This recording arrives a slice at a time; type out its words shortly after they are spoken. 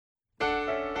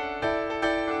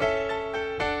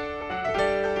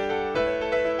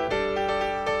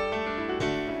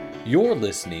You're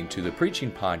listening to the preaching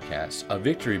podcast of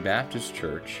Victory Baptist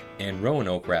Church in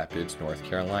Roanoke Rapids, North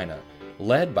Carolina,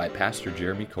 led by Pastor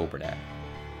Jeremy Coburnack.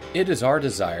 It is our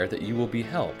desire that you will be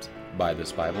helped by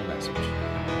this Bible message.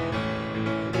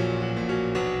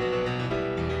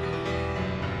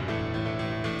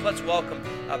 Let's welcome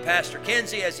Pastor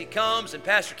Kenzie as he comes. And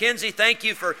Pastor Kenzie, thank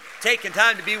you for taking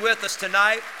time to be with us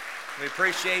tonight. We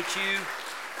appreciate you.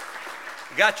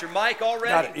 You got your mic already?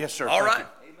 Got it, yes, sir. All right. Amen.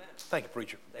 Thank you,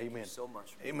 preacher. Amen. Thank you so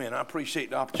much. Amen. I appreciate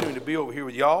the opportunity to be over here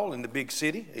with y'all in the big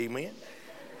city. Amen.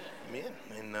 Amen.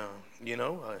 And,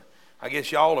 I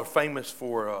guess y'all are famous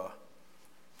for,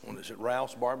 what is it,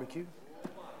 Ralph's Barbecue?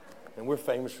 And we're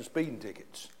famous for speeding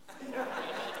tickets.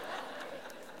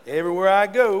 Everywhere I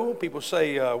go, people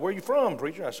say, where are you from,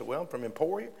 preacher? I said, well, I'm from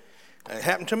Emporia. It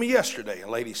happened to me yesterday. A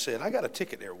lady said, I got a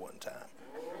ticket there one time.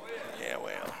 Yeah,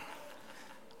 well,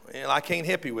 I can't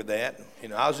help you with that. You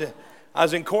know, I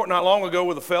was in court not long ago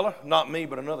with a fella, not me,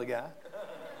 but another guy.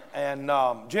 And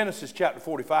Genesis chapter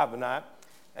 45 tonight.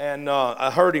 And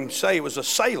I heard him say it was a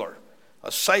sailor.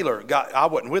 A sailor got, I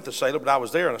wasn't with the sailor, but I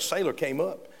was there, and a sailor came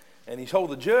up. And he told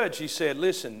the judge, he said,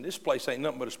 listen, this place ain't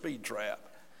nothing but a speed trap.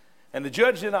 And the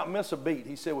judge did not miss a beat.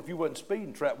 He said, well, if you wasn't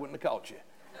speeding, trap wouldn't have caught you.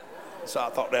 So I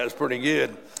thought that was pretty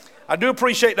good. I do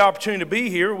appreciate the opportunity to be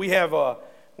here. We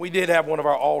did have one of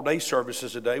our all-day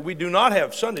services today. We do not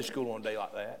have Sunday school on a day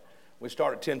like that. We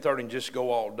start at 10:30 and just go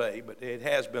all day. But it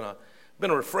has been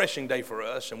a refreshing day for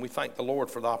us, and we thank the Lord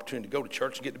for the opportunity to go to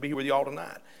church and get to be here with you all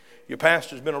tonight. Your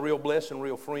pastor's been a real blessing,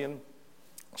 real friend,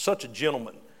 such a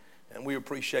gentleman, and we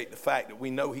appreciate the fact that we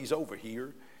know he's over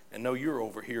here and know you're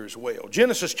over here as well.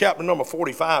 Genesis chapter number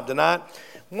 45 tonight.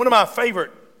 One of my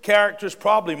favorite characters,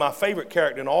 probably my favorite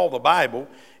character in all the Bible,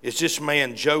 is this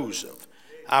man Joseph.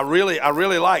 I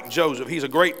really like Joseph. He's a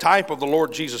great type of the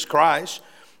Lord Jesus Christ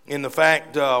in the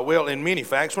fact, in many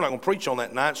facts. We're not going to preach on that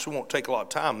tonight, so we won't take a lot of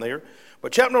time there.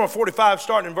 But chapter number 45,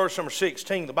 starting in verse number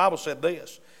 16, the Bible said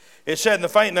this. It said in the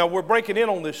faint, now we're breaking in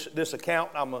on this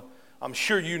account. I'm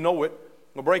sure you know it.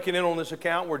 We're breaking in on this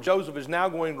account where Joseph is now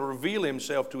going to reveal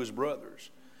himself to his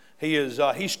brothers.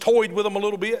 He's toyed with them a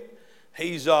little bit.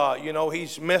 He's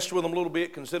messed with them a little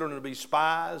bit, considering them to be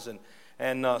spies, and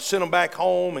sent them back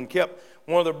home and kept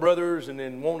one of their brothers and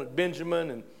then wanted Benjamin.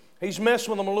 And he's messed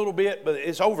with them a little bit, but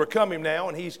it's overcome him now,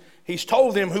 and he's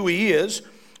told them who he is.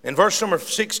 In verse number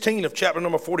 16 of chapter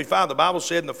number 45, the Bible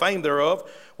said, and the fame thereof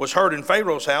was heard in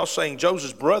Pharaoh's house, saying,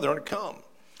 Joseph's brethren are come.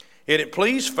 And it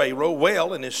pleased Pharaoh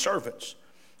well and his servants.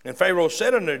 And Pharaoh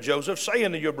said unto Joseph, say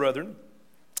unto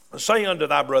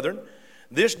thy brethren,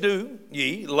 this do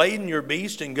ye, laden your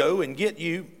beast, and go and get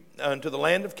you unto the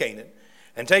land of Canaan,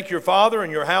 and take your father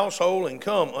and your household, and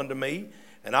come unto me,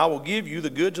 and I will give you the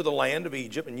goods of the land of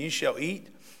Egypt, and ye shall eat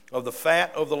of the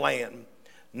fat of the land.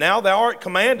 Now thou art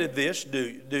commanded this,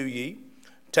 do ye,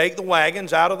 take the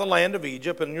wagons out of the land of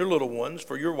Egypt, and your little ones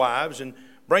for your wives, and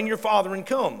bring your father and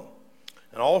come.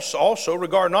 And also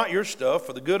regard not your stuff,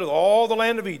 for the good of all the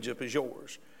land of Egypt is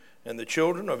yours. And the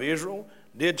children of Israel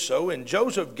did so, and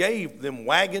Joseph gave them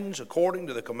wagons according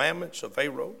to the commandments of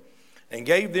Pharaoh, and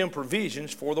gave them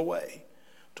provisions for the way.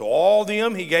 To all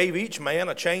them he gave each man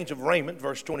a change of raiment,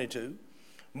 verse 22.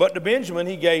 But to Benjamin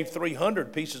he gave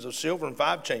 300 pieces of silver and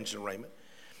 5 changes of raiment.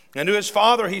 And to his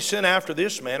father he sent after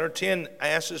this manner 10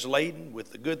 asses laden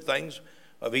with the good things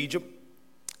of Egypt,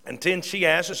 and 10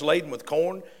 she-asses laden with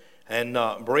corn and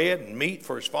bread and meat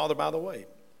for his father by the way.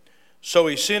 So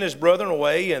he sent his brethren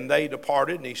away, and they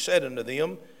departed, and he said unto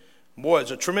them, boy,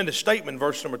 it's a tremendous statement,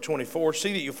 verse number 24,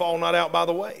 see that you fall not out by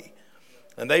the way.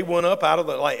 And they went up out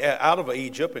of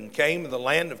Egypt, and came to the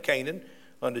land of Canaan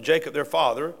unto Jacob their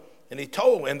father, and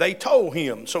they told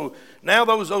him. So now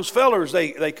those fellers,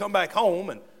 they come back home,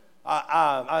 and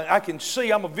I can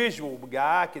see, I'm a visual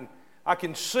guy, I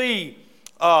can see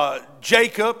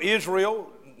Jacob,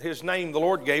 Israel, his name the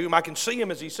Lord gave him. I can see him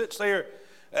as he sits there,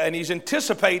 and he's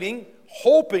anticipating,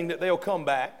 hoping that they'll come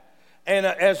back. And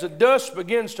as the dust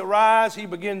begins to rise, he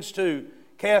begins to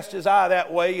cast his eye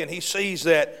that way, and he sees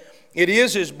that it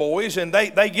is his boys, and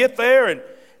they get there,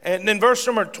 and then verse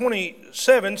number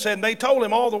 27 said, and they told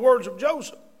him all the words of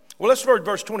Joseph. Well, let's read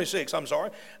verse 26, I'm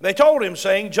sorry. They told him,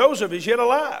 saying, Joseph is yet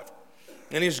alive,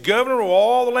 and he's governor of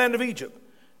all the land of Egypt.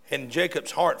 And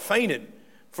Jacob's heart fainted,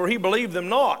 for he believed them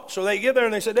not. So they get there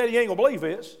and they said, Daddy, you ain't going to believe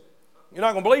this. You're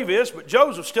not going to believe this, but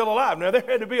Joseph's still alive. Now, there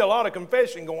had to be a lot of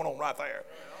confession going on right there.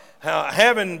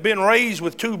 Having been raised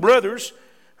with 2 brothers,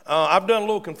 I've done a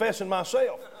little confessing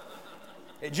myself.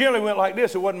 It generally went like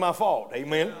this. It wasn't my fault.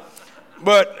 Amen.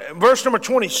 But verse number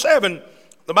 27,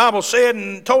 the Bible said,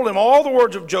 and told him all the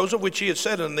words of Joseph, which he had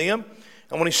said unto them.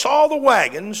 And when he saw the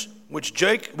wagons which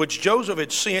Joseph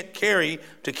had sent to carry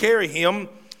him,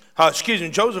 the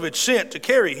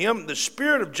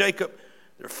spirit of Jacob,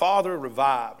 their father,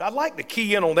 revived. I'd like to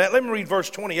key in on that. Let me read verse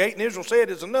 28. And Israel said,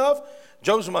 "It is enough.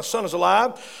 Joseph, my son, is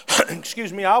alive.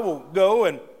 I will go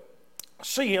and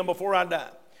see him before I die."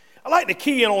 I'd like to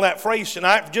key in on that phrase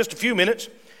tonight for just a few minutes.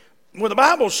 Where the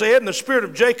Bible said, "And the spirit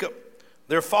of Jacob,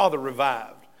 their father,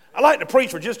 revived." I'd like to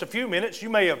preach for just a few minutes.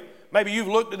 Maybe you've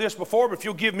looked at this before, but if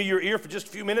you'll give me your ear for just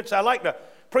a few minutes, I'd like to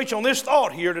preach on this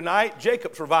thought here tonight,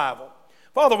 Jacob's revival.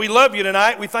 Father, we love you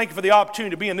tonight. We thank you for the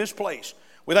opportunity to be in this place.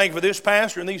 We thank you for this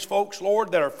pastor and these folks,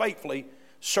 Lord, that are faithfully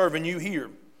serving you here.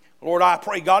 Lord, I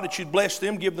pray, God, that you'd bless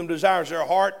them, give them desires of their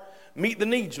heart, meet the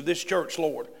needs of this church,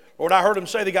 Lord. Lord, I heard them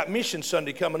say they got Mission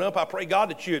Sunday coming up. I pray,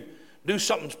 God, that you'd do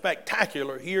something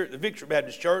spectacular here at the Victory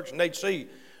Baptist Church, and they'd see,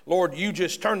 Lord, you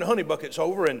just turn the honey buckets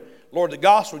over, and Lord, the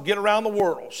gospel would get around the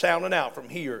world, sounding out from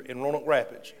here in Roanoke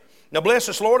Rapids. Now bless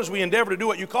us, Lord, as we endeavor to do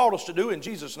what you called us to do. In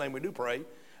Jesus' name we do pray.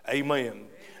 Amen.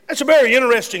 That's a very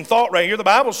interesting thought right here. The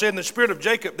Bible said, "In the spirit of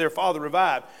Jacob, their father,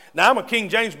 revived." Now, I'm a King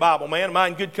James Bible man. Am I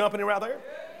in good company right there?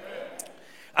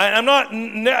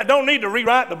 I don't need to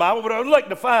rewrite the Bible, but I would like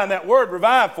to find that word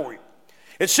revive for you.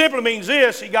 It simply means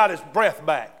this: he got his breath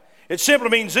back. It simply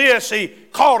means this: he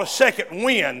caught a second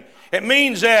wind. It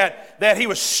means that he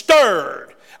was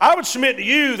stirred. I would submit to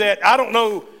you that I don't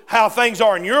know how things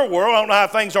are in your world. I don't know how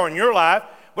things are in your life.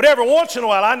 But every once in a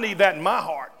while, I need that in my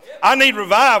heart. I need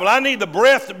revival. I need the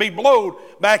breath to be blown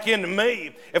back into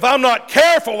me. If I'm not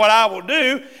careful, what I will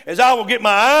do is I will get my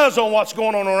eyes on what's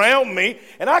going on around me,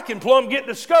 and I can plumb get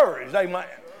discouraged. Amen.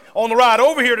 On the ride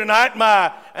over here tonight,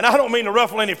 and I don't mean to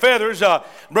ruffle any feathers,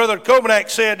 Brother Kobenak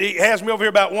said he has me over here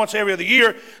about once every other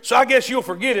year, so I guess you'll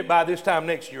forget it by this time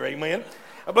next year, amen.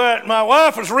 But my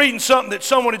wife was reading something that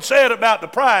someone had said about the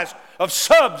price of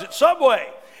subs at Subway,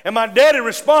 and my daddy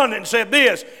responded and said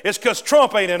this: "It's because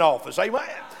Trump ain't in office," amen.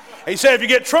 He said if you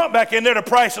get Trump back in there, the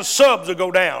price of subs will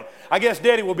go down. I guess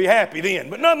Daddy will be happy then.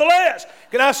 But nonetheless,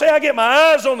 can I say I get my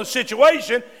eyes on the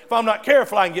situation? If I'm not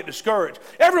careful, I can get discouraged.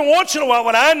 Every once in a while,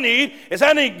 what I need is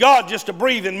God just to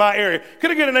breathe in my area.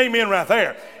 Could I get an amen right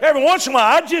there? Every once in a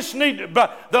while, I just need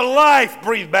the life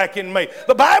breathed back in me.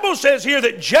 The Bible says here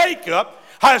that Jacob,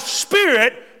 his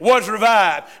spirit was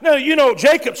revived. Now, you know,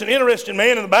 Jacob's an interesting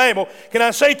man in the Bible. Can I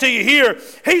say to you here,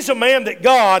 he's a man that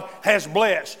God has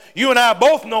blessed. You and I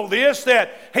both know this,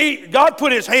 that God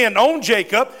put his hand on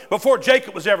Jacob before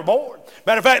Jacob was ever born.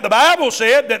 Matter of fact, the Bible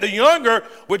said that the elder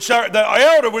would serve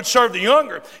the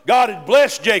younger. God had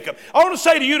blessed Jacob. I want to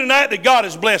say to you tonight that God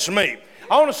has blessed me.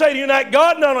 I want to say to you tonight,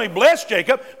 God not only blessed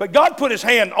Jacob, but God put his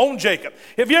hand on Jacob.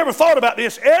 Have you ever thought about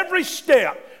this? Every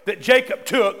step that Jacob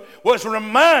took was a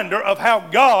reminder of how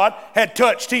God had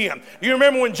touched him. You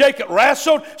remember when Jacob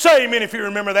wrestled? Say amen if you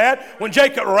remember that. When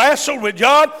Jacob wrestled with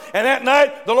God, and that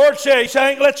night the Lord said,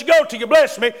 "I ain't let you go till you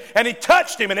bless me." And he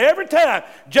touched him, and every time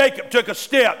Jacob took a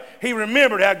step, he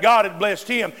remembered how God had blessed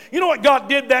him. You know what God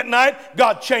did that night?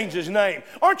 God changed his name.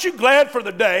 Aren't you glad for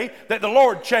the day that the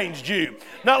Lord changed you?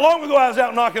 Not long ago, I was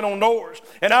out knocking on doors,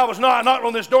 and I knocked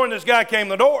on this door, and this guy came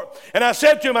to the door. And I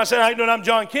said to him, "How you doing? I'm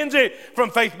John Kenzie from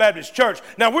Faith Baptist Church."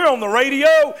 Now, we're on the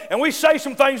radio, and we say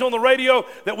some things on the radio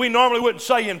that we normally wouldn't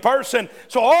say in person.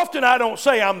 So often I don't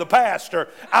say I'm the pastor.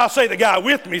 I'll say the guy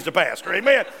with me is the pastor.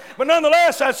 Amen. But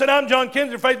nonetheless, I said, "I'm John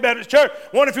Kenzie from Faith Baptist Church.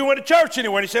 Wonder if you went to church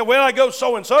anywhere." And he said, "Well, I go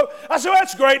so-and-so." I said, "Well,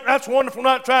 that's great. That's wonderful.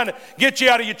 Not trying to get you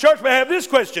out of your church, but I have this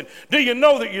question. Do you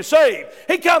know that you're saved?"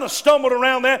 He kind of stumbled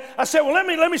around that. I said, "Well, let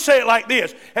me say it like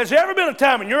this. Has there ever been a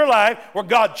time in your life where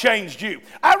God changed you?"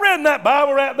 I read in that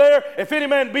Bible right there, "If any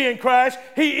man be in Christ,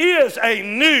 he is a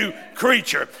new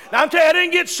creature." Now, I'm telling you, I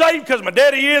didn't get saved because my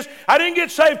daddy is. I didn't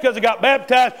get saved because I got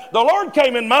baptized. The Lord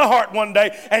came in my heart one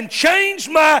day and changed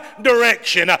my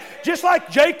direction. Just like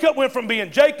Jacob went from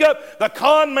being Jacob, the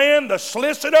con man, the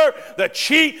solicitor, the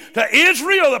cheat, to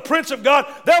Israel, the prince of God.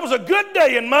 That was a good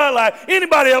day in my life.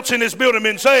 Anybody else in this building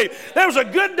been saved? There was a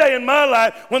good day in my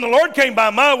life when the Lord came by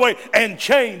my way and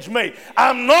changed me.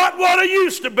 I'm not what I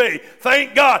used to be.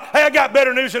 Thank God. Hey, I got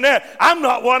better news than that. I'm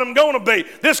not what I'm going to be.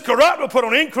 This corruptible put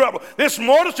on incorruptible. This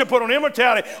mortal to put on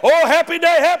immortality. Oh, happy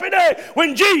day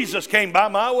when Jesus came by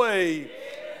my way.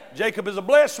 Jacob is a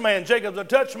blessed man. Jacob's a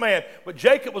touched man. But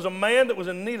Jacob was a man that was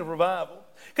in need of revival.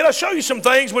 Can I show you some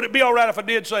things? Would it be all right if I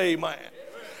did say amen?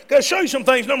 got to show you some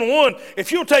things. Number one,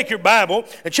 if you'll take your Bible,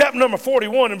 in chapter number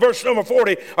 41 and verse number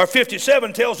 40 or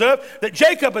 57 tells us that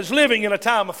Jacob is living in a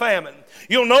time of famine.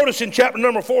 You'll notice in chapter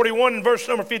number 41 and verse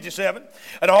number 57,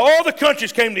 and all the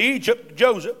countries came to Egypt,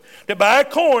 Joseph, to buy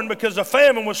corn because the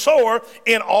famine was sore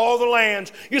in all the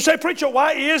lands. You say, preacher,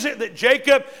 why is it that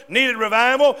Jacob needed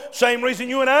revival? Same reason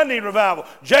you and I need revival.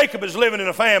 Jacob is living in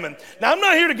a famine. Now, I'm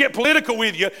not here to get political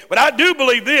with you, but I do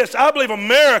believe this. I believe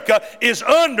America is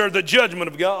under the judgment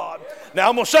of God. Now,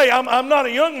 I'm going to say, I'm not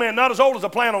a young man, not as old as I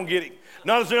plan on getting.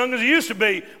 Not as young as I used to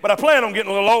be, but I plan on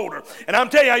getting a little older. And I'm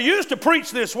telling you, I used to preach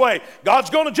this way.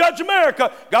 God's going to judge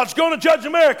America. God's going to judge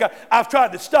America. I've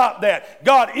tried to stop that.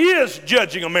 God is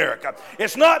judging America.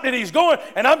 It's not that he's going,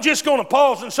 and I'm just going to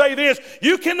pause and say this.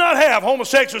 You cannot have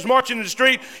homosexuals marching in the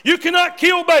street. You cannot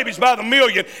kill babies by the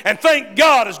million and think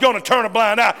God is going to turn a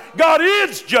blind eye. God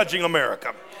is judging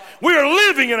America. We are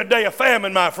living in a day of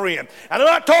famine, my friend. And I'm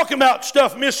not talking about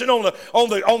stuff missing on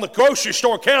the grocery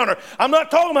store counter. I'm not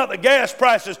talking about the gas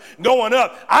prices going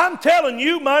up. I'm telling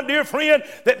you, my dear friend,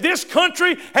 that this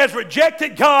country has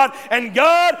rejected God, and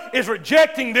God is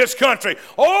rejecting this country.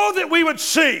 Oh, that we would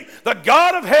see the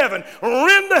God of heaven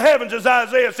rend the heavens, as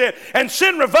Isaiah said, and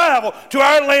send revival to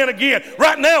our land again.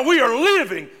 Right now, we are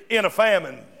living in a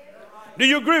famine. Do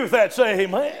you agree with that? Say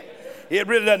amen. It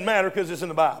really doesn't matter because it's in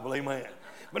the Bible. Amen.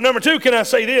 But number two, can I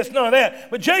say this? None of that.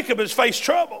 But Jacob has faced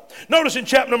trouble. Notice in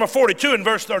chapter number 42 and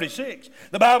verse 36,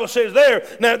 the Bible says there.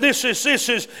 Now this is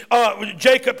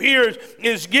Jacob here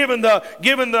is given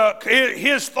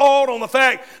his thought on the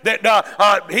fact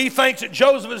that he thinks that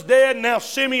Joseph is dead and now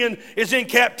Simeon is in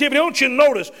captivity. I want you to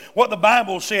notice what the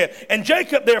Bible said. And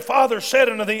Jacob their father said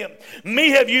unto them,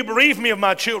 Me have you bereaved me of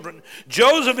my children.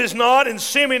 Joseph is not and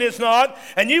Simeon is not,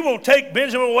 and you will take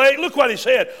Benjamin away. Look what he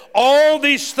said. All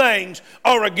these things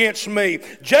are against me.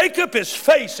 Jacob is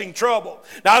facing trouble.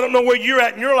 Now, I don't know where you're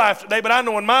at in your life today, but I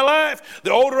know in my life,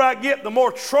 the older I get, the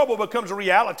more trouble becomes a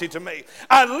reality to me.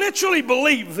 I literally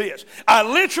believe this. I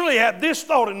literally have this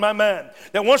thought in my mind,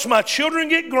 that once my children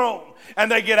get grown, and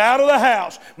they get out of the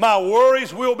house, my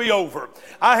worries will be over.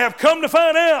 I have come to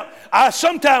find out, I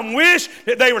sometimes wish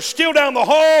that they were still down the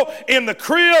hall in the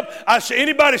crib. I say,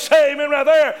 anybody say amen right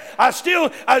there?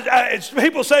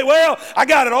 People say, well, I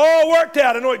got it all worked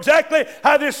out. I know exactly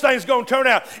how this thing's going to turn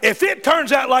out. If it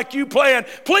turns out like you planned,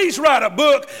 please write a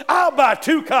book. I'll buy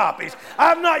 2 copies.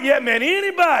 I've not yet met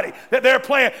anybody that they're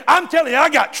playing. I'm telling you, I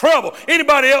got trouble.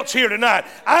 Anybody else here tonight?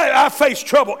 I face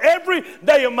trouble every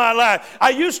day of my life. I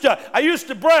used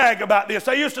to brag about this.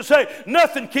 I used to say,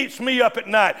 nothing keeps me up at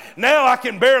night. Now I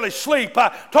can barely sleep. I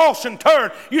toss and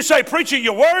turn. You say, preacher,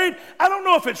 you worried? I don't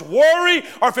know if it's worry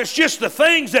or if it's just the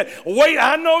things that wait.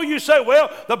 I know you say,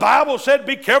 well, the Bible said,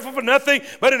 be careful for nothing,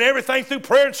 but in everything through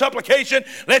prayer and supplication,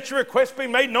 let your requests be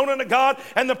made known unto God,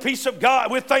 and the peace of God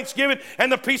with thanksgiving,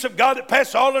 and the peace of God that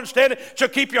passes all understanding shall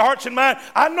keep your hearts and mind.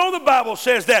 I know the Bible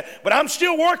says that, but I'm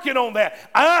still working on that.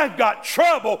 I've got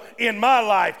trouble in my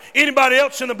life. Anybody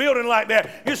else in the building like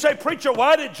that? You say, preacher,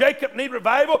 why did Jacob need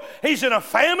revival? He's in a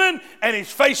famine and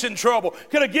he's facing trouble.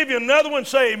 Can I give you another one?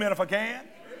 Say amen if I can.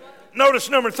 Notice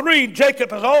number 3,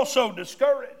 Jacob is also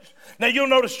discouraged. Now you'll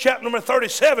notice chapter number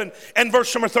 37 and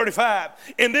verse number 35.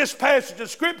 In this passage of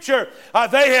scripture,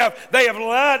 they have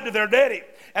lied to their daddy.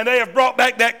 And they have brought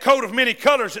back that coat of many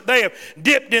colors that they have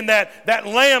dipped in that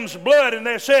lamb's blood. And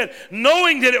they said,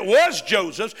 knowing that it was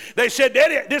Joseph's, they said,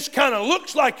 Daddy, this kind of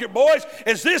looks like your boy's.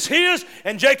 Is this his?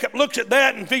 And Jacob looks at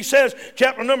that and he says,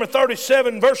 chapter number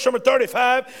 37, verse number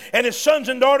 35, and his sons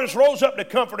and daughters rose up to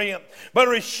comfort him, but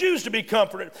refused to be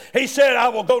comforted. He said, I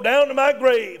will go down to my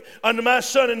grave unto my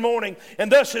son in mourning.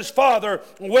 And thus his father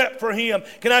wept for him.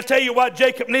 Can I tell you why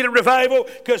Jacob needed revival?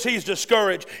 Because he's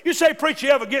discouraged. You say, preacher,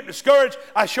 you ever get discouraged?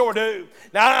 I sure do.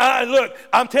 Now, look,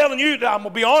 I'm telling you, I'm going to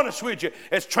be honest with you,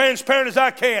 as transparent as I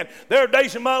can. There are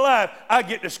days in my life I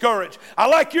get discouraged. I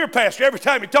like your pastor. Every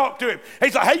time you talk to him,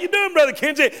 he's like, how you doing, Brother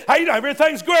Kenzie? How you doing?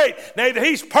 Everything's great. Now, either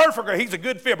he's perfect or he's a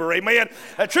good fibber, amen?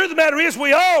 The truth of the matter is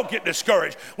we all get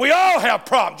discouraged. We all have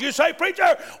problems. You say,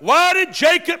 preacher, why did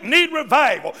Jacob need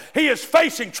revival? He is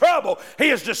facing trouble. He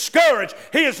is discouraged.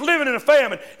 He is living in a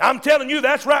famine. I'm telling you,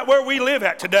 that's right where we live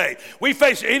at today. We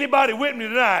face, anybody with me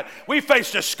tonight, we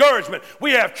face discouragement.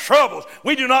 We have troubles.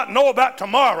 We do not know about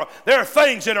tomorrow. There are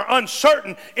things that are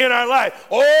uncertain in our life.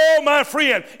 Oh, my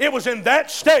friend, it was in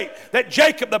that state that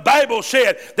Jacob, the Bible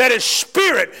said, that his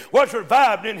spirit was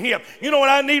revived in him. You know what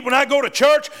I need when I go to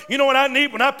church? You know what I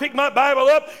need when I pick my Bible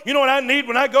up? You know what I need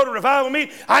when I go to revival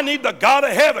meeting? I need the God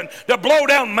of heaven to blow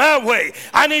down my way.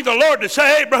 I need the Lord to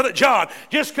say, hey, Brother John,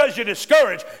 just because you're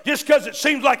discouraged, just because it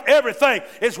seems like everything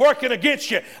is working against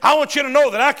you, I want you to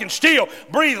know that I can still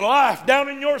breathe life down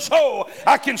down in your soul,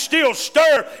 I can still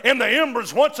stir in the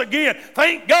embers once again.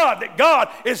 Thank God that God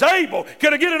is able.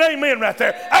 Can I get an amen right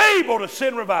there? Able to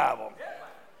send revival.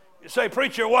 You say,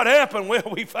 preacher, what happened? Well,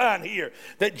 we find here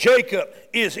that Jacob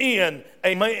is in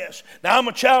a mess. Now, I'm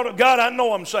a child of God. I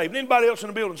know I'm saved. Anybody else in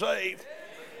the building saved?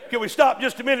 Can we stop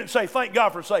just a minute and say, thank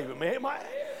God for saving me?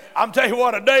 I'm telling you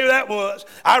what a day that was.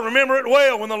 I remember it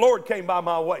well when the Lord came by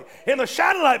my way. In the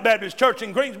Shining Light Baptist Church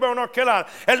in Greensboro, North Carolina,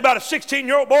 as about a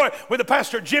 16-year-old boy with the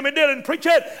pastor Jimmy Dillon preached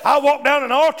it, I walked down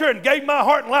an altar and gave my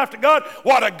heart and life to God.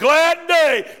 What a glad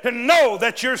day to know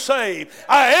that you're saved.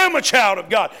 I am a child of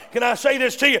God. Can I say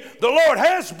this to you? The Lord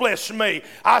has blessed me.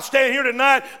 I stand here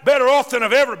tonight better off than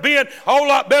I've ever been, a whole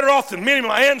lot better off than many of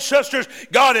my ancestors.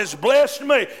 God has blessed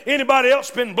me. Anybody else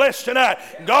been blessed tonight?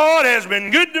 God has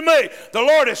been good to me. The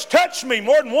Lord has touched me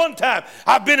more than one time.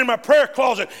 I've been in my prayer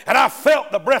closet and I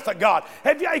felt the breath of God.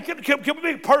 Have you, can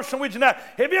we be personal with you tonight?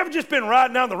 Have you ever just been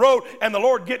riding down the road and the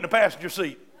Lord get in the passenger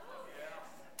seat?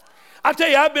 I tell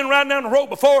you, I've been riding down the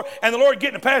road before and the Lord get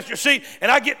in the passenger seat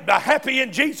and I get happy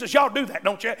in Jesus. Y'all do that,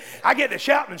 don't you? I get to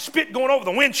shouting and spit going over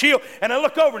the windshield and I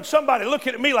look over and somebody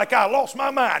looking at me like I lost my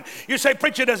mind. You say,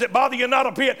 preacher, does it bother you not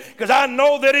a bit? Because I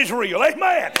know that is real.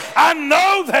 Amen. I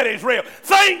know that is real.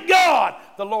 Thank God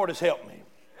the Lord has helped me.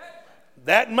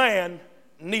 That man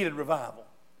needed revival.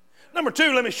 Number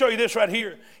two, let me show you this right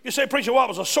here. You say, preacher, what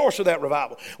was the source of that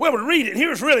revival? Well, we read it.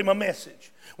 Here's really my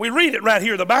message. We read it right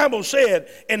here. The Bible said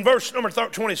in verse number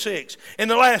 26, in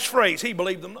the last phrase, he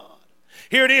believed them not.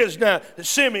 Here it is now,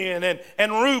 Simeon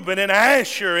and Reuben and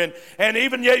Asher and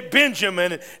even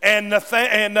Benjamin and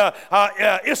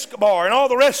Issachar and all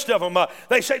the rest of them.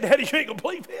 They say, Daddy, you ain't going to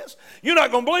believe this. You're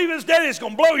not going to believe this. Daddy, it's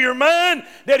going to blow your mind.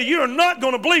 Daddy, you're not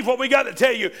going to believe what we got to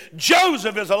tell you.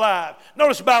 Joseph is alive.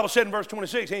 Notice the Bible said in verse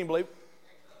 26, he didn't believe it.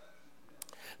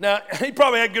 Now, he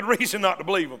probably had good reason not to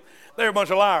believe them. They're a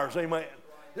bunch of liars, amen.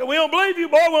 We don't believe you,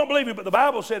 boy, we don't believe you. But the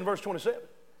Bible said in verse 27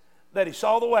 that he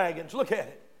saw the wagons. Look at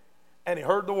it. And he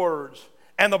heard the words.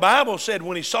 And the Bible said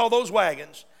when he saw those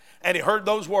wagons and he heard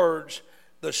those words,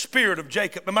 the spirit of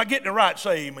Jacob, am I getting it right?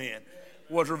 Say amen.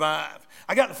 Was revived.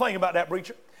 I got to think about that,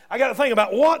 preacher. I got to think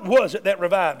about what was it that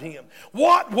revived him?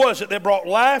 What was it that brought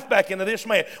life back into this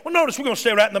man? Well, notice we're going to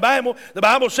stay right in the Bible. The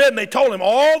Bible said, and they told him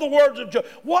all the words of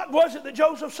Joseph. What was it that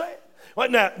Joseph said? Well,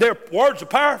 now, their words are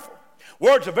powerful.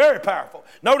 Words are very powerful.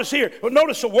 Notice here,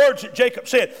 notice the words that Jacob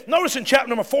said. Notice in chapter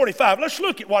number 45. Let's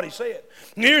look at what he said.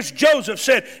 And here's Joseph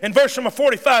said in verse number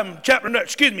 45, chapter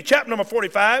number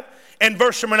 45 and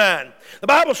verse number 9. The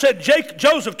Bible said,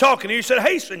 Joseph talking here, he said,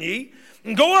 hasten ye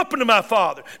and go up unto my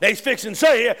father. Now he's fixing to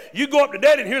say, yeah, you go up to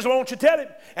daddy and here's what I want you to tell him.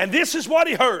 And this is what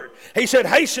he heard. He said,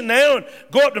 hasten now and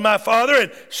go up to my father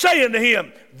and say unto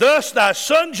him, thus thy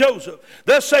son Joseph,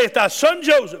 thus saith thy son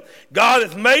Joseph, God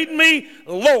hath made me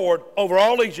Lord over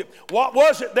all Egypt. What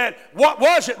was it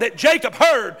that Jacob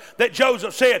heard that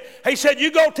Joseph said? He said,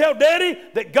 you go tell daddy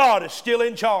that God is still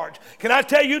in charge. Can I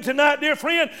tell you tonight, dear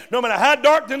friend, no matter how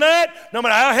dark the night, no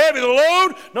matter how heavy the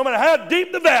load, no matter how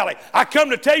deep the valley, I come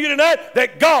to tell you tonight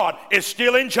that God is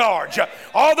still in charge.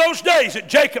 All those days that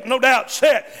Jacob no doubt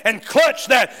sat and clutched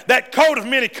that coat of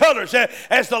many colors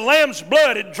as the lamb's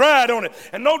blood had dried on it.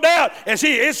 And no doubt, as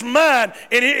his mind,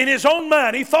 in his own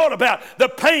mind, he thought about the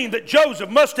pain that Joseph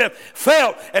must have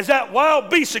felt as that wild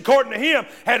beast, according to him,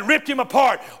 had ripped him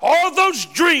apart. All those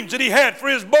dreams that he had for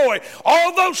his boy,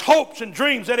 all those hopes and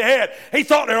dreams that he had, he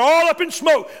thought they were all up in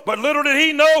smoke. But little did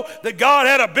he know that God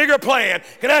had a bigger plan.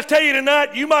 Can I tell you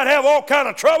tonight, you might have all kind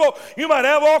of trouble, you might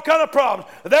have all kind of problems,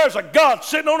 but there's a God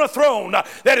sitting on a throne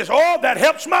that is all that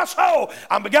helps my soul.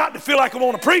 I'm beginning to feel like I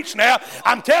want to preach now.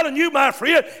 I'm telling you, my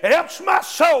friend, it helps my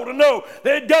soul to know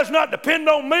that it does not depend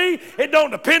on me. It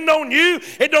don't depend on you.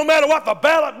 It don't matter what the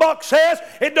ballot box says.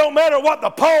 It don't matter what the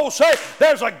polls say.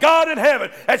 There's a God in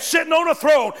heaven that's sitting on a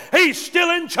throne. He's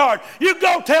still in charge. You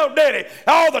go tell daddy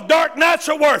all the dark nights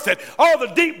are worth it. All the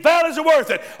deep valleys are worth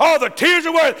it. All the tears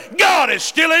are worth it. God is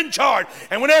still in charge.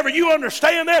 And whenever you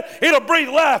understand that, it'll breathe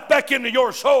life back into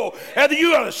your soul. Whether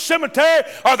you're at a cemetery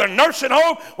or the nursing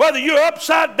home, whether you're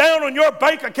upside down on your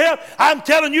bank account, I'm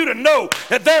telling you to know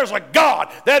that there's a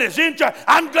God that is in charge.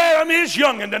 I'm glad I'm his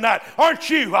youngin' tonight, aren't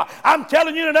you? I'm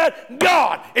telling you tonight,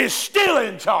 God is still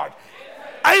in charge.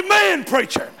 Amen,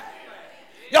 preacher.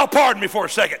 Y'all pardon me for a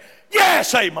second.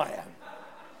 Yes, amen.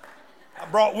 I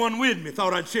brought one with me,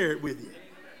 thought I'd share it with you.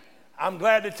 I'm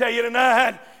glad to tell you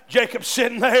tonight, Jacob's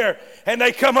sitting there, and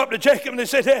they come up to Jacob and they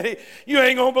say, Daddy, you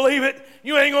ain't going to believe it.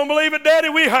 You ain't going to believe it, Daddy.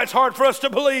 It's hard for us to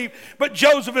believe, but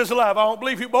Joseph is alive. I don't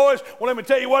believe you, boys. Well, let me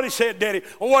tell you what he said, Daddy.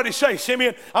 Well, what did he say,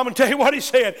 Simeon? I'm going to tell you what he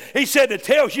said. He said it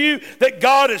tells you that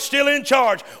God is still in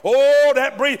charge. Oh,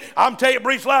 that breathes. I'm telling you, it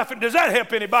breathes life. Does that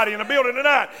help anybody in the building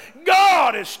tonight?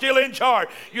 God is still in charge.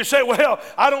 You say, well,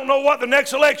 I don't know what the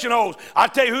next election holds. I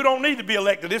tell you who don't need to be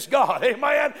elected. It's God.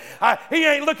 Amen. He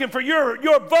ain't looking for your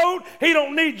vote. He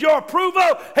don't need your approval.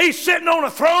 He's sitting on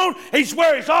a throne. He's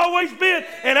where he's always been,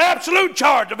 in absolute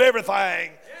charge of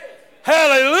everything.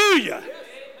 Hallelujah.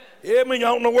 Yeah, I mean, I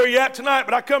don't know where you're at tonight,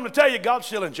 but I come to tell you, God's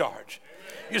still in charge.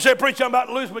 You say, preacher, I'm about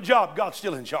to lose my job. God's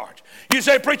still in charge. You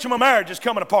say, preacher, my marriage is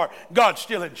coming apart. God's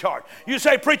still in charge. You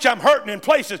say, preacher, I'm hurting in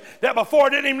places that before I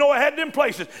didn't even know I had them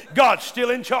places. God's still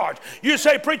in charge. You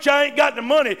say, preacher, I ain't got the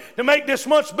money to make this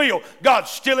month's bill. God's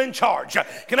still in charge.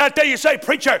 Can I tell you, say,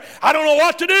 preacher, I don't know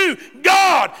what to do.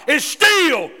 God is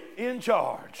still in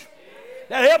charge.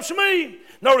 That helps me.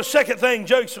 Notice the second thing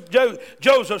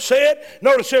Joseph said.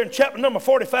 Notice here in chapter number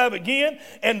 45 again,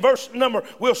 and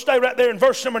we'll stay right there in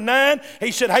verse number 9.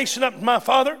 He said, hasten up to my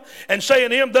father, and say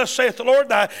unto him, thus saith the Lord,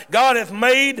 thy God hath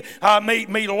made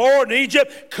me Lord in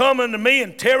Egypt. Come unto me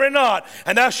and tarry not,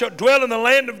 and thou shalt dwell in the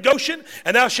land of Goshen,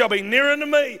 and thou shalt be near unto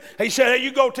me. He said, hey,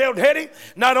 you go tell Daddy,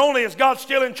 not only is God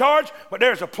still in charge, but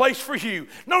there's a place for you.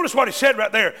 Notice what he said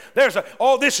right there.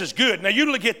 This is good. Now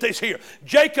you look at this here.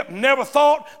 Jacob never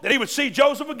thought that he would see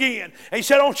Joseph again. And he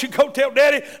said, don't you go tell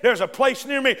Daddy there's a place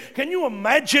near me. Can you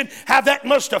imagine how that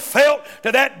must have felt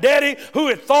to that daddy who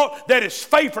had thought that his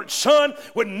favorite son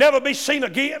would never be seen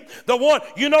again? The one,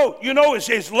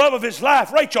 his love of his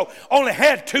life, Rachel, only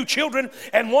had 2 children,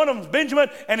 and one of them's Benjamin,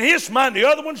 and in his mind, the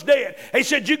other one's dead. He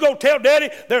said, you go tell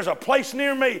Daddy there's a place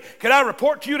near me. Can I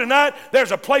report to you tonight,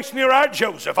 there's a place near our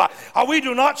Joseph. We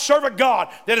do not serve a God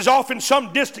that is off in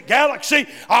some distant galaxy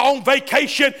on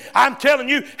vacation. I'm telling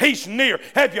you, he's near.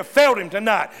 Have you felt him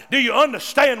tonight? Do you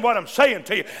understand what I'm saying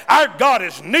to you? Our God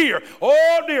is near.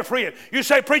 Oh, dear friend. You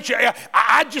say, preacher,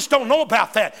 I just don't know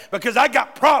about that because I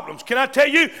got problems. Can I tell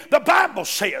you? The Bible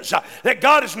says that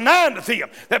God is nigh unto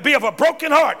them that be of a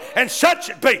broken heart, and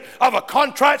such it be of a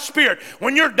contrite spirit.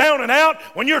 When you're down and out,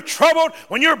 when you're troubled,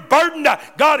 when you're burdened,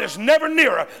 God is never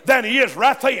nearer than he is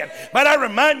right then. But I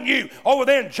remind you, over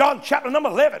there in John chapter number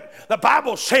 11, the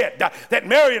Bible said that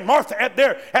Mary and Martha at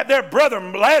their brother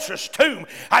Lazarus' tomb,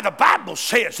 the Bible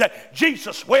says that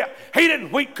Jesus wept. He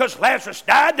didn't weep because Lazarus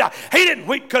died. He didn't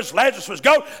weep because Lazarus was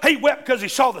gone. He wept because he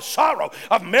saw the sorrow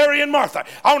of Mary and Martha.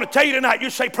 I want to tell you tonight, you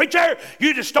say, preacher,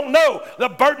 you just don't know the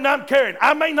burden I'm carrying.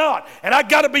 I may not, and I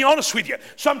got to be honest with you.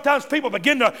 Sometimes people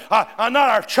begin to, not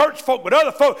our church folk, but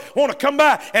other folk want to come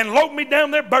by and load me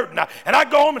down their burden. And I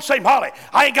go home and say, Molly,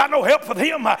 I ain't got no help for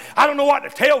them. I don't know what to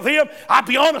tell them. I'll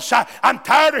be honest, I'm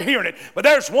tired of hearing it. But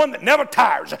there's one that never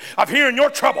tires of hearing your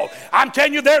trouble. I'm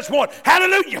telling you, there's one.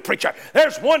 Hallelujah, preacher.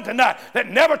 There's one tonight that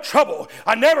never troubled,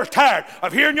 never tired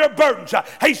of hearing your burdens.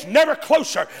 He's never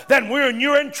closer than when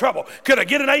you're in trouble. Could I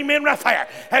get an amen right there?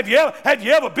 Have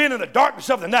you ever been in the darkness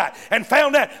of the night and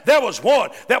found that there was one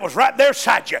that was right there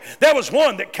beside you? There was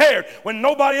one that cared when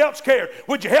nobody else cared.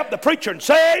 Would you help the preacher and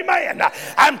say amen?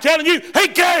 I'm telling you, he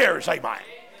cares. Amen.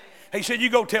 He said, you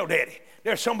go tell Daddy.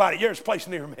 There's a place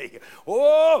near me.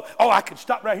 Oh, I could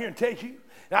stop right here and tell you.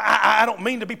 I don't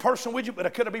mean to be personal with you,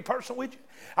 but could I be personal with you?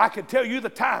 I could tell you the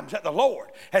times that the Lord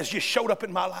has just showed up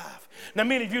in my life. Now,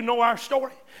 many of you know our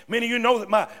story. Many of you know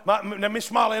that Miss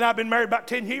Molly and I have been married about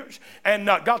 10 years, and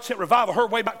God sent revival her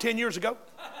way about 10 years ago.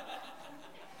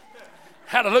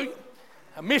 Hallelujah.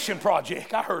 A mission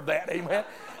project. I heard that. Amen.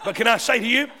 But can I say to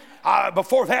you,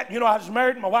 before that, I was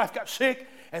married, and my wife got sick,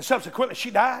 and subsequently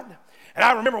she died. And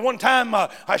I remember one time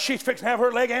she's fixing to have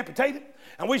her leg amputated.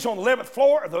 And we was on the 11th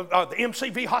floor of the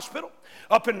MCV hospital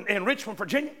up in Richmond,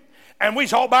 Virginia. And we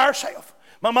was all by ourselves.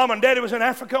 My mom and daddy was in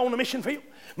Africa on the mission field.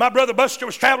 My brother Buster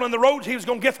was traveling the roads. He was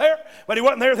going to get there, but he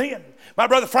wasn't there then. My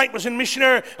brother Frank was in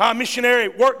missionary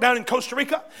work down in Costa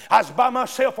Rica. I was by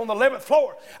myself on the 11th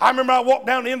floor. I remember I walked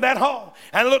down in that hall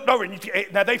and looked over.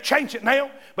 Now, they've changed it now,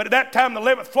 but at that time, the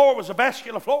 11th floor was a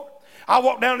vascular floor. I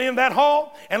walked down in that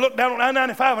hall and looked down on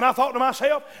I-95, and I thought to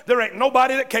myself, there ain't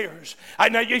nobody that cares.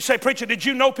 Now you say, preacher, did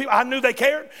you know people? I knew they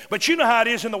cared, but you know how it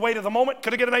is in the weight of the moment.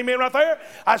 Could I get an amen right there?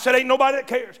 I said, ain't nobody that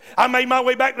cares. I made my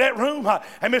way back to that room,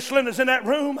 and Miss Linda's in that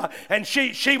room, and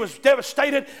she was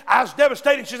devastated. I was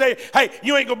devastated. She said, hey,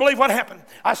 you ain't going to believe what happened.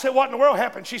 I said, what in the world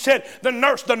happened? She said, the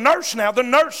nurse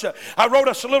wrote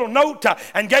us a little note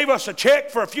and gave us a check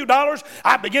for a few dollars.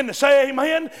 I began to say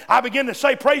amen. I began to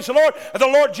say, praise the Lord. The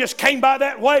Lord just came came by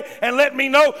that way and let me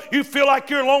know you feel like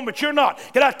you're alone, but you're not.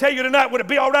 Can I tell you tonight, would it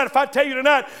be all right if I tell you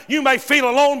tonight you may feel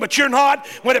alone, but you're not?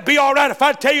 Would it be all right if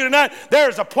I tell you tonight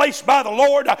there's a place by the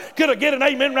Lord? Could I get an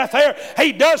amen right there?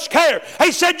 He does care.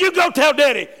 He said, you go tell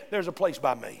Daddy there's a place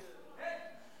by me.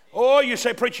 Oh, you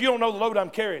say, preacher, you don't know the load I'm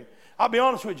carrying. I'll be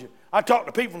honest with you. I talk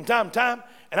to people from time to time,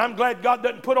 and I'm glad God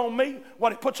doesn't put on me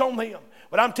what He puts on them.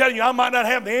 But I'm telling you, I might not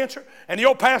have the answer, and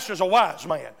your pastor's a wise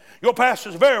man. Your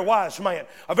pastor's a very wise man,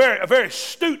 a very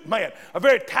astute man, a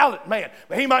very talented man.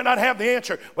 But he might not have the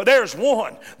answer, but there's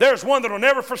one that will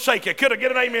never forsake you. Could I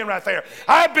get an amen right there?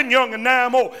 I've been young and now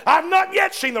I'm old. I've not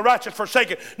yet seen the righteous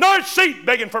forsaken, nor his seed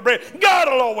begging for bread. God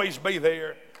will always be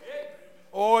there.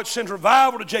 Oh, it sends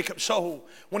revival to Jacob's soul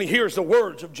when he hears the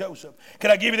words of Joseph.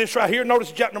 Can I give you this right here?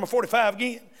 Notice chapter number 45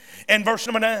 again. And verse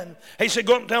number 9. He said,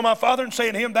 go up and tell my father and say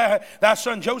unto him, thy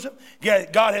son Joseph,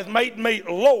 God hath made me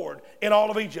Lord in all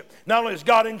of Egypt. Not only is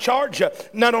God in charge,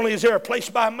 not only is there a place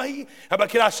by me, but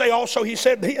can I say also, he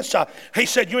said this. He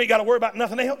said, you ain't got to worry about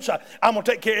nothing else. I'm going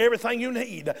to take care of everything you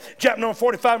need. Chapter number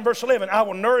 45 and verse 11. I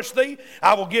will nourish thee.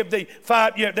 I will give thee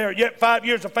 5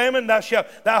 years of famine. Thou shalt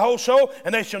thy whole soul,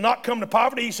 and they shall not come to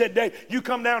poverty. He said, Dave, you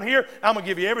come down here, I'm going to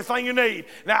give you everything you need.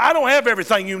 Now, I don't have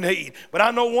everything you need, but I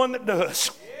know one that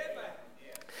does.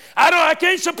 I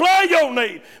can't supply your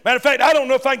need. Matter of fact, I don't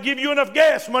know if I can give you enough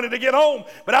gas money to get home,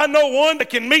 but I know one that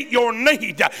can meet your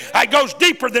need. It goes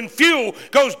deeper than fuel,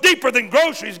 goes deeper than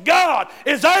groceries. God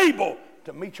is able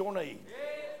to meet your need.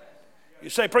 You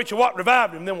say, preacher, what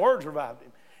revived him? Them words revived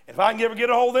him. If I can ever get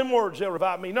a hold of them words, they'll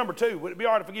revive me. Number 2, would it be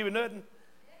all right if I give you nothing?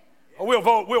 Or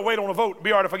we'll wait on a vote.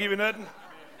 Be all right if I give you nothing?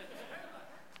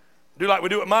 Do like we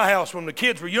do at my house when the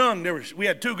kids were young. We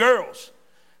had 2 girls.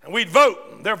 And we'd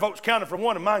vote. Their votes counted for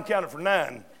 1 and mine counted for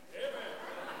 9.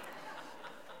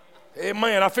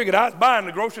 Amen. I figured I was buying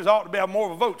the groceries. I ought to be having more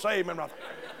of a vote. Say amen.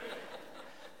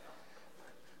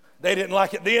 They didn't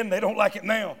like it then. They don't like it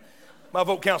now. My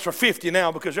vote counts for 50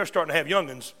 now because they're starting to have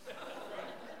young'uns.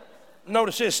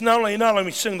 Notice this. Not only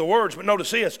me sing the words, but notice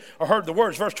this. I heard the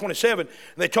words. Verse 27. And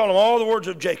they told him all the words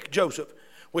of Joseph,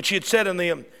 which he had said in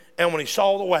them. And when he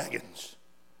saw the wagons,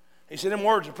 he said, them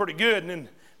words are pretty good. And then,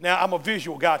 now, I'm a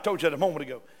visual guy. I told you that a moment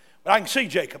ago. But I can see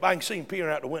Jacob. I can see him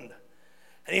peering out the window.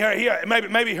 And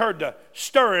maybe he heard the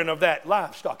stirring of that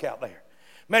livestock out there.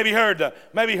 Maybe he heard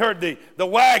the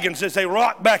wagons as they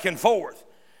rocked back and forth.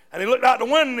 And he looked out the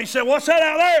window and he said, what's that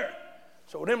out there?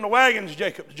 So them the wagons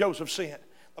Joseph sent.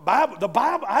 The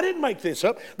Bible, I didn't make this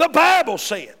up. The Bible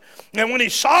said. And when he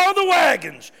saw the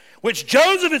wagons, which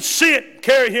Joseph had sent,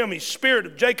 carry him, his spirit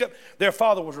of Jacob, their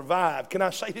father was revived. Can I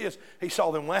say this? He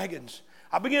saw them wagons.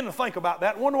 I began to think about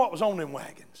that. Wonder what was on them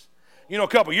wagons. You know, a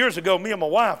couple of years ago, me and my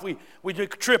wife, we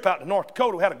took a trip out to North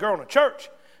Dakota. We had a girl in the church.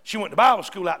 She went to Bible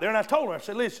school out there, and I told her, I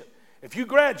said, listen, if you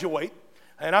graduate,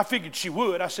 and I figured she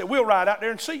would, I said, we'll ride out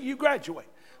there and see you graduate.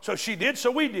 So she did,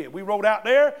 so we did. We rode out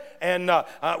there, and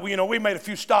we made a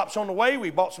few stops on the way.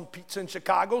 We bought some pizza in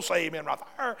Chicago, say amen right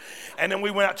there. And then we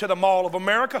went out to the Mall of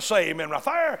America, say amen right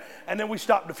there. And then we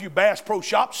stopped at a few Bass Pro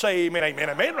Shops, say amen,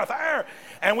 amen, amen right there.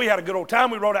 And we had a good old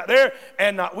time. We rode out there,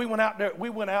 and we went out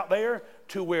there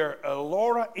to where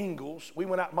Laura Ingalls, we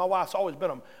went out. My wife's always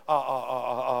been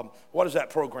what is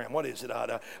that program? What is it?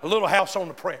 A Little House on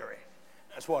the Prairie.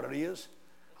 That's what it is.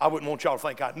 I wouldn't want y'all to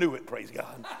think I knew it, praise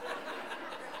God.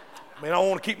 I mean, I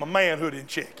want to keep my manhood in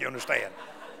check, you understand?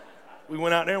 We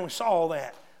went out there and we saw all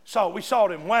that. We saw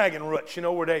them wagon ruts,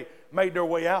 where they made their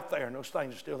way out there, and those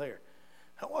things are still there.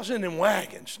 What's in them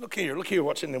wagons? Look here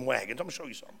what's in them wagons. I'm going to show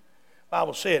you something. The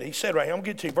Bible said, he said right here, I'm going to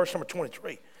get to you, verse number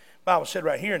 23. The Bible said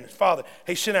right here, and his father,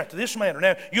 he sent after this manner.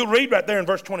 Now, you'll read right there in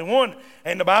verse 21,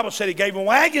 and the Bible said he gave them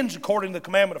wagons according to the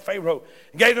commandment of Pharaoh,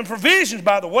 and gave them provisions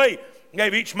by the way,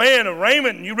 gave each man a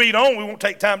raiment, and you read on, we won't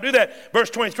take time to do that. Verse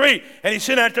 23, and he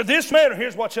sent after this manner.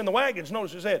 Here's what's in the wagons.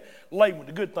 Notice it said, laden with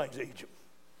the good things of Egypt.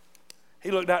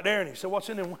 He looked out there and he said, what's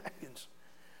in them wagons?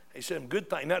 He said, good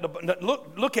things. Now,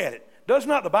 look at it. Does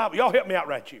not the Bible, y'all help me out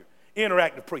right here,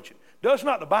 interactive preaching. Does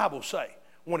not the Bible say,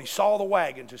 when he saw the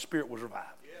wagons, his spirit was revived?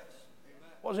 Yes.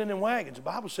 What was in them wagons? The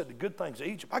Bible said the good things of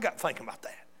Egypt. I got thinking about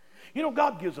that.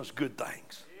 God gives us good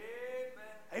things.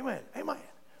 Amen. Amen.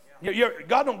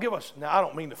 God don't give us, now I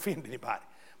don't mean to offend anybody,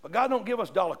 but God don't give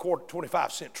us $1.25,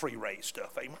 25-cent tree raised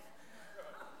stuff, amen.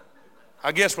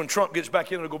 I guess when Trump gets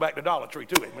back in, it'll go back to Dollar Tree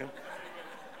too, amen.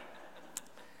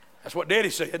 That's what Daddy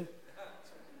said.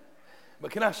 But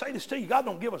can I say this to you? God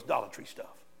don't give us Dollar Tree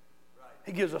stuff.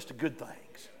 He gives us the good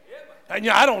things. And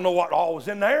I don't know what all was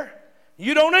in there.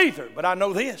 You don't either, but I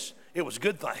know this. It was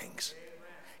good things.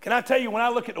 Can I tell you, when I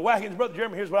look at the wagons, Brother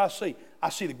Jeremy, here's what I see. I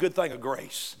see the good thing of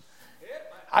grace.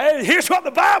 Here's what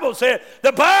the Bible said.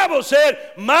 The Bible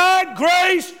said, my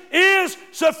grace is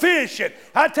sufficient.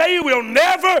 I tell you, we'll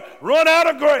never run out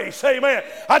of grace. Amen.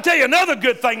 I tell you another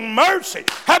good thing, mercy.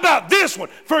 How about this one?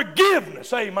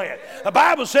 Forgiveness. Amen. The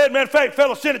Bible said, matter of fact,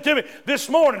 fellow sent it to me this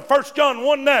morning, 1 John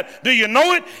 1:9. Do you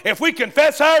know it? If we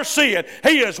confess our sin,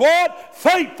 He is what?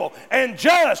 Faithful and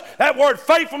just. That word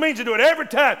faithful means to do it every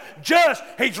time. Just,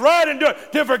 He's right and do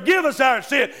it to forgive us our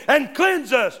sin and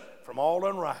cleanse us from all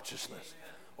unrighteousness.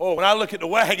 Oh, when I look at the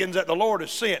wagons that the Lord has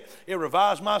sent, it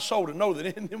revives my soul to know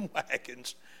that in them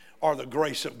wagons are the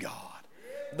grace of God,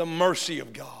 the mercy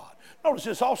of God. Notice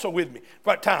this also with me,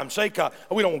 for time's sake.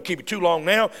 We don't want to keep it too long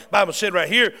now. The Bible said right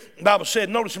here, the Bible said,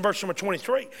 notice in verse number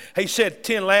 23, He said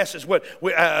 10 lasses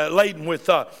laden with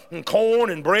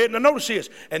corn and bread. Now notice this,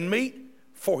 and meat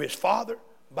for his father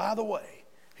by the way.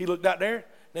 He looked out there,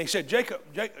 and he said, Jacob,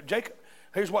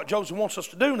 here's what Joseph wants us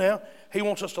to do now. He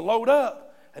wants us to load up.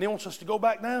 And he wants us to go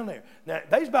back down there. Now,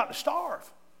 they's about to starve.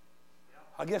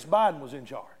 I guess Biden was in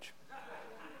charge.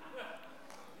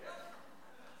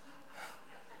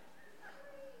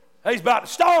 He's about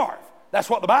to starve. That's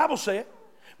what the Bible said.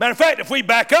 Matter of fact, if we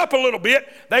back up a little bit,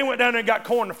 they went down there and got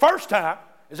corn the first time.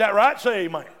 Is that right? Say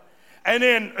amen. And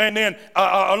then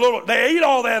they ate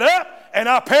all that up. And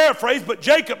I paraphrase, but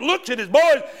Jacob looks at his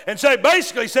boys and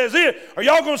basically says this, are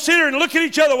y'all going to sit here and look at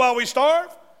each other while we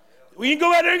starve? We can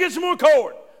go out there and get some more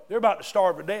corn. They're about to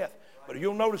starve to death. But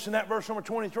you'll notice in that verse number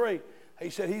 23, he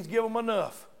said he's given them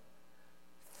enough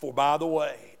for, by the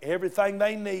way, everything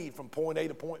they need from point A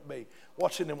to point B.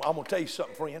 What's in them? I'm going to tell you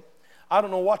something, friend. I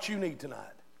don't know what you need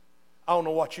tonight. I don't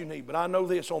know what you need, but I know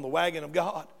this, on the wagon of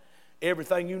God,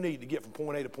 everything you need to get from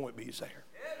point A to point B is there.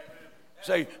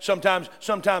 Say, sometimes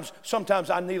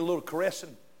I need a little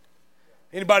caressing.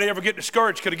 Anybody ever get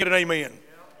discouraged? Could I get an amen?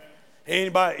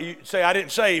 Anybody, you say, I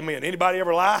didn't say amen. Anybody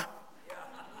ever lie?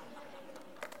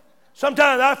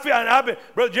 Sometimes I feel,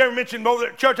 Brother Jeremy mentioned over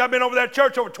that church, I've been over that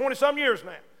church over 20-some years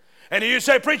now. And you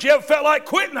say, preacher, you ever felt like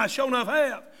quitting? I sure enough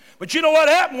have. But you know what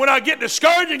happened? When I get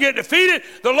discouraged and get defeated,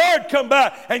 the Lord come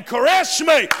by and caress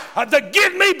me to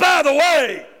get me by the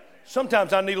way.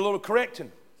 Sometimes I need a little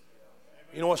correcting.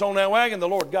 You know what's on that wagon? The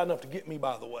Lord got enough to get me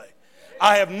by the way.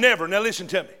 I have never, now listen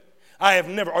to me. I have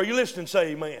never, are you listening?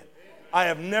 Say amen. I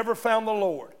have never found the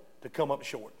Lord to come up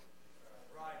short.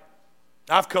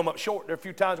 I've come up short. There are a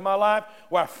few times in my life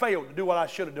where I failed to do what I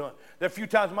should have done. There are a few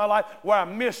times in my life where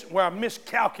I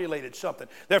miscalculated something.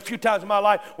 There are a few times in my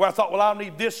life where I thought, well, I'll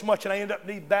need this much, and I end up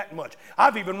needing that much.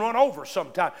 I've even run over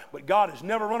sometime, but God has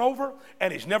never run over,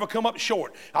 and He's never come up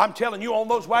short. I'm telling you, on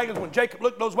those wagons, when Jacob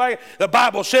looked at those wagons, the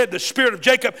Bible said the spirit of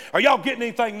Jacob, are y'all getting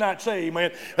anything tonight? Say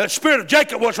amen. The spirit of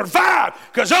Jacob was revived,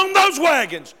 because on those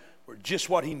wagons were just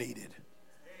what he needed.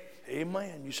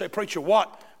 Amen. You say, preacher,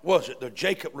 what was it that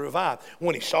Jacob revived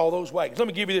when he saw those wagons? Let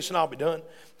me give you this and I'll be done.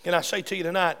 Can I say to you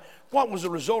tonight, what was the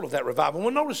result of that revival?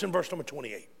 Well, notice in verse number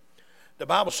 28, the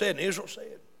Bible said, and Israel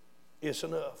said, it's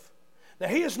enough. Now,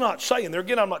 he is not saying there,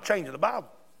 again, I'm not changing the Bible,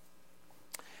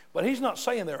 but he's not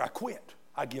saying there, I quit,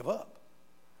 I give up.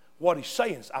 What he's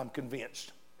saying is, I'm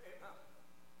convinced.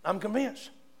 I'm convinced.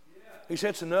 He said,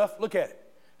 it's enough. Look at it.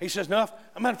 He says, enough.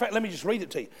 As a matter of fact, let me just read it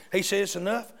to you. He says, it's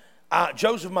enough.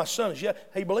 Joseph, my son, is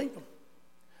yet. He believed them.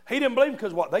 He didn't believe them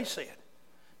because of what they said.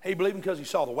 He believed them because he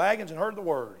saw the wagons and heard the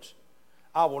words.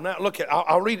 I will now, look at,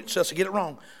 I'll read it so I get it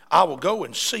wrong. I will go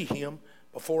and see him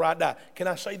before I die. Can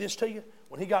I say this to you?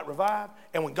 When he got revived,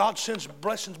 and when God sends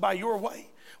blessings by your way,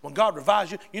 when God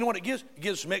revives you, you know what it gives? It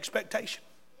gives some expectation.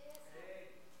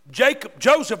 Jacob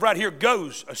right here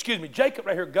goes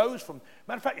from,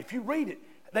 matter of fact, if you read it,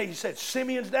 he said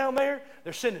Simeon's down there.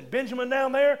 They're sending Benjamin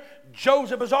down there.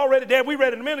 Joseph is already dead. We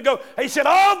read it a minute ago. He said,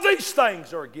 all these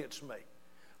things are against me.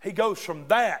 He goes from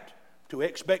that to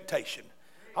expectation.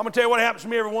 I'm going to tell you what happens to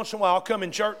me every once in a while. I'll come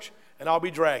in church and I'll be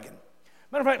dragging.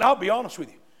 Matter of fact, I'll be honest with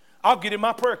you. I'll get in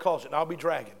my prayer closet and I'll be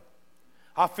dragging.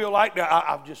 I feel like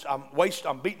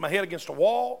I'm beating my head against a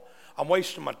wall. I'm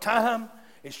wasting my time.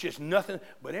 It's just nothing.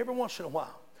 But every once in a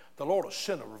while, the Lord will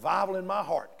send a revival in my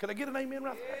heart. Could I get an amen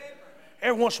right there?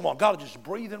 Every once in a while, God will just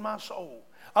breathe in my soul.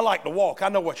 I like to walk. I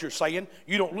know what you're saying.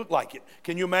 You don't look like it.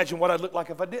 Can you imagine what I'd look like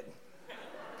if I didn't?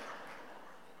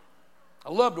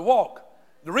 I love to walk.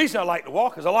 The reason I like to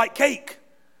walk is I like cake.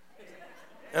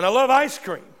 And I love ice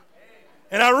cream.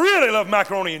 And I really love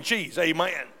macaroni and cheese.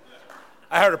 Amen.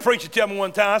 I heard a preacher tell me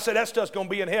one time, I said, that stuff's going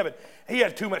to be in heaven. He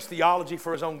had too much theology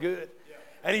for his own good.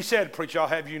 And he said, preacher, I'll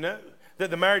have you know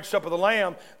that the marriage supper of the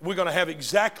Lamb, we're going to have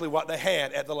exactly what they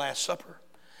had at the Last Supper.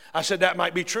 I said, that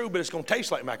might be true, but it's going to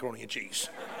taste like macaroni and cheese.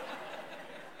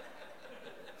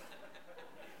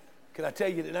 Can I tell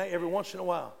you tonight, every once in a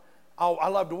while, I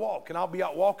love to walk, and I'll be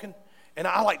out walking, And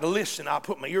I like to listen. I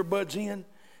put my earbuds in,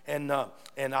 and I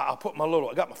put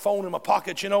I got my phone in my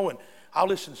pocket, and I'll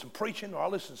listen to some preaching or I'll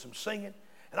listen to some singing,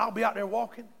 and I'll be out there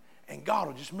walking, and God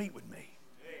will just meet with me.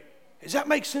 Does that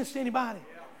make sense to anybody?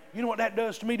 You know what that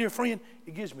does to me, dear friend?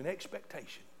 It gives me an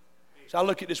expectation. So I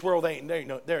look at this world, I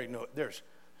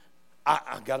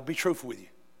got to be truthful with you.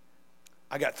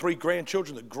 I got 3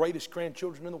 grandchildren, the greatest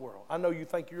grandchildren in the world. I know you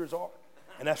think yours are,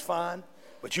 and that's fine,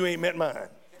 but you ain't met mine.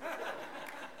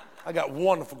 I got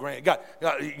wonderful got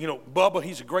Bubba,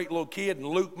 he's a great little kid, and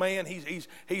Luke, man,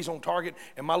 he's on target,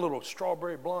 and my little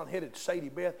strawberry blonde-headed Sadie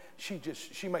Beth,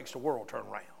 she makes the world turn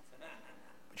around.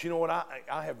 But you know what?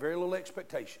 I have very little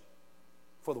expectation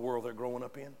for the world they're growing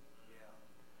up in.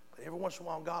 But every once in a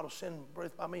while, God will send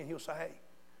breath by me, and He'll say, "Hey,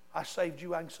 I saved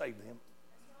you. I can save them."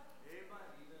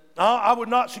 I would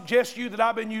not suggest to you that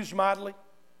I've been used mightily.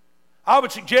 I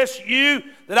would suggest to you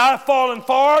that I've fallen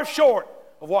far short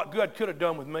of what God could have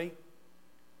done with me.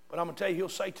 But I'm going to tell you, He'll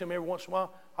say to me every once in a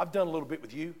while, "I've done a little bit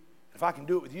with you. If I can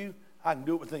do it with you, I can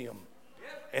do it with them."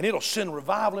 And it'll send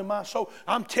revival in my soul.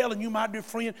 I'm telling you, my dear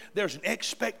friend, there's an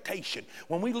expectation.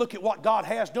 When we look at what God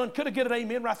has done, could I get an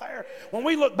amen right there? When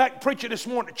we look back, preacher this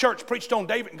morning at church preached on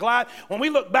David and Goliath. When we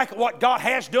look back at what God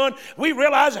has done, we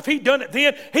realize if He done it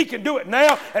then, He can do it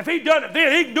now. If He done it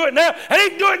then, He can do it now, and He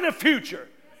can do it in the future.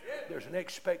 There's an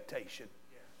expectation.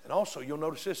 And also, you'll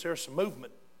notice this, there's some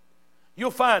movement.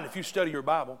 You'll find if you study your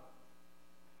Bible,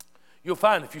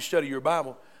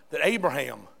 that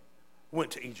Abraham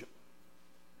went to Egypt.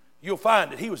 You'll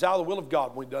find that he was out of the will of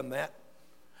God when he done that.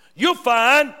 You'll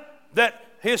find that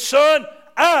his son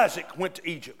Isaac went to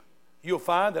Egypt. You'll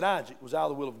find that Isaac was out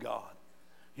of the will of God.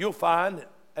 You'll find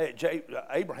that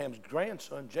Abraham's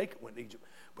grandson Jacob went to Egypt.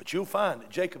 But you'll find that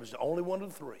Jacob is the only one of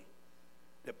the 3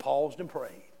 that paused and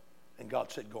prayed. And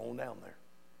God said, "Go on down there."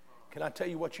 Can I tell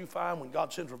you what you find when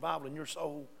God sends revival in your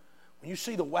soul? When you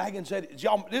see the wagons,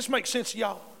 this makes sense to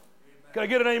y'all? Can I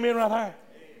get an amen right there?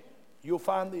 You'll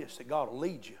find this, that God will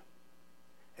lead you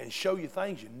and show you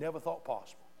things you never thought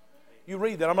possible. You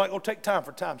read that. I'm not going to take time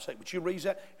for time's sake, but you read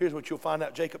that. Here's what you'll find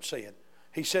out Jacob said.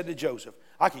 He said to Joseph,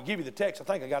 I could give you the text. I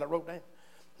think I got it wrote down.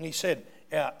 And he said,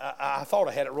 I thought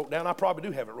I had it wrote down. I probably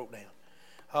do have it wrote down.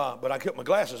 But I took my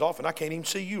glasses off, and I can't even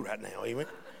see you right now. Amen.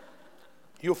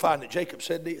 You'll find that Jacob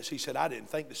said this. He said, "I didn't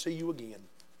think to see you again."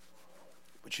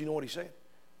 But you know what he said?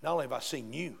 Not only have I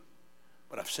seen you,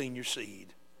 but I've seen your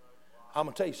seed. I'm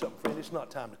going to tell you something, friend. It's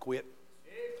not time to quit.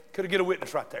 Could I get a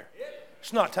witness right there?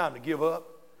 It's not time to give up.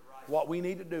 What we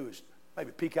need to do is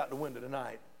maybe peek out the window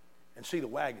tonight and see the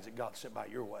wagons that God sent by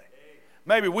your way.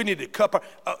 Maybe we need to cup our...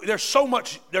 there's so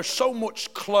much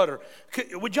clutter.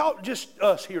 Would y'all, just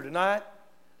us here tonight,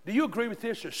 do you agree with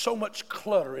this? There's so much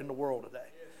clutter in the world today.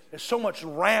 There's so much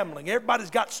rambling. Everybody's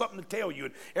got something to tell you.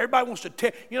 And everybody wants to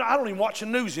tell... I don't even watch the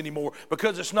news anymore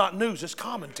because it's not news, it's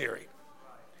commentary.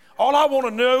 All I want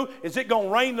to know is it going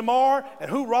to rain tomorrow and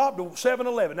who robbed the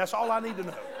 7-Eleven. That's all I need to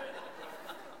know.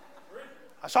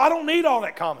 So I don't need all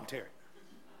that commentary.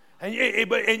 And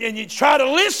you try to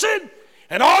listen,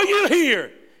 and all you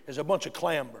hear is a bunch of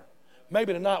clamor.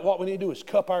 Maybe tonight what we need to do is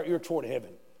cup our ear toward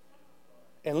heaven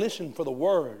and listen for the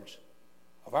words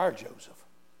of our Joseph.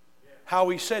 How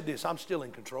he said this, "I'm still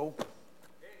in control.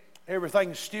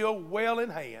 Everything's still well in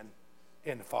hand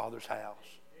in the Father's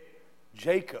house."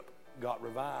 Jacob got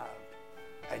revived.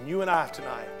 And you and I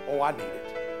tonight, I need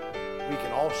it. We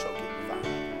can also get revived.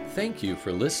 Thank you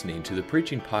for listening to the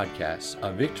preaching podcast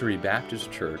of Victory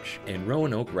Baptist Church in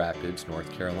Roanoke Rapids,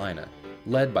 North Carolina,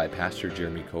 led by Pastor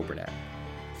Jeremy Coburnett.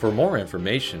 For more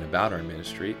information about our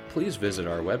ministry, please visit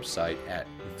our website at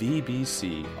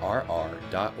vbcrr.org.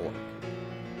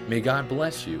 May God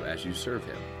bless you as you serve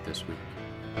Him this week.